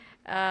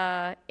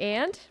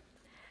And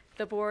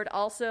the board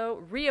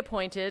also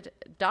reappointed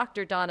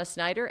Dr. Donna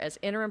Snyder as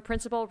interim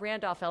principal,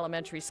 Randolph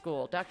Elementary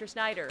School. Dr.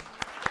 Snyder.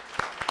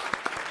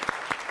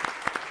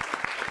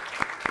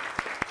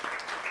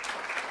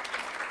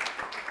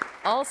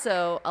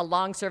 Also, a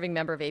long-serving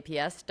member of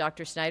APS,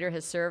 Dr. Snyder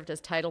has served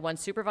as Title I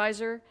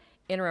supervisor,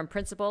 interim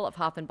principal of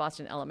Hoffman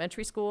Boston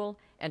Elementary School,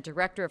 and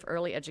director of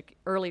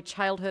early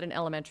childhood and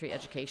elementary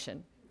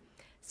education.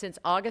 Since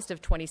August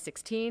of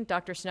 2016,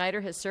 Dr.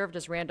 Snyder has served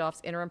as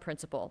Randolph's interim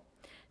principal.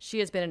 She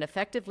has been an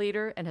effective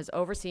leader and has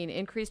overseen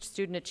increased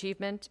student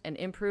achievement and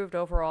improved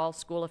overall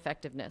school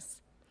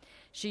effectiveness.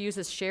 She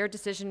uses shared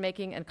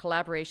decision-making and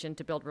collaboration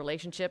to build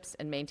relationships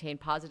and maintain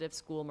positive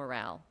school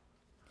morale.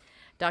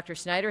 Dr.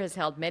 Snyder has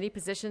held many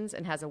positions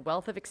and has a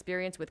wealth of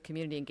experience with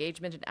community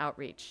engagement and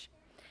outreach.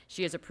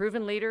 She is a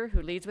proven leader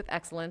who leads with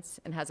excellence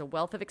and has a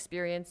wealth of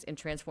experience in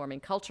transforming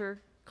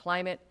culture,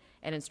 climate,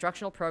 and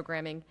instructional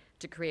programming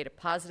to create a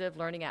positive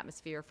learning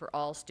atmosphere for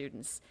all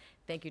students.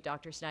 Thank you,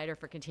 Dr. Snyder,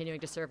 for continuing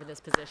to serve in this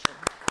position.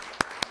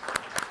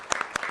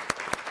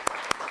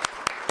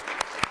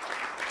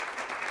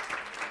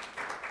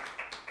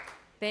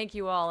 Thank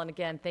you all, and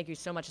again, thank you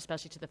so much,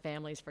 especially to the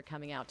families, for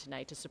coming out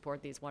tonight to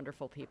support these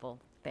wonderful people.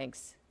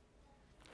 Thanks.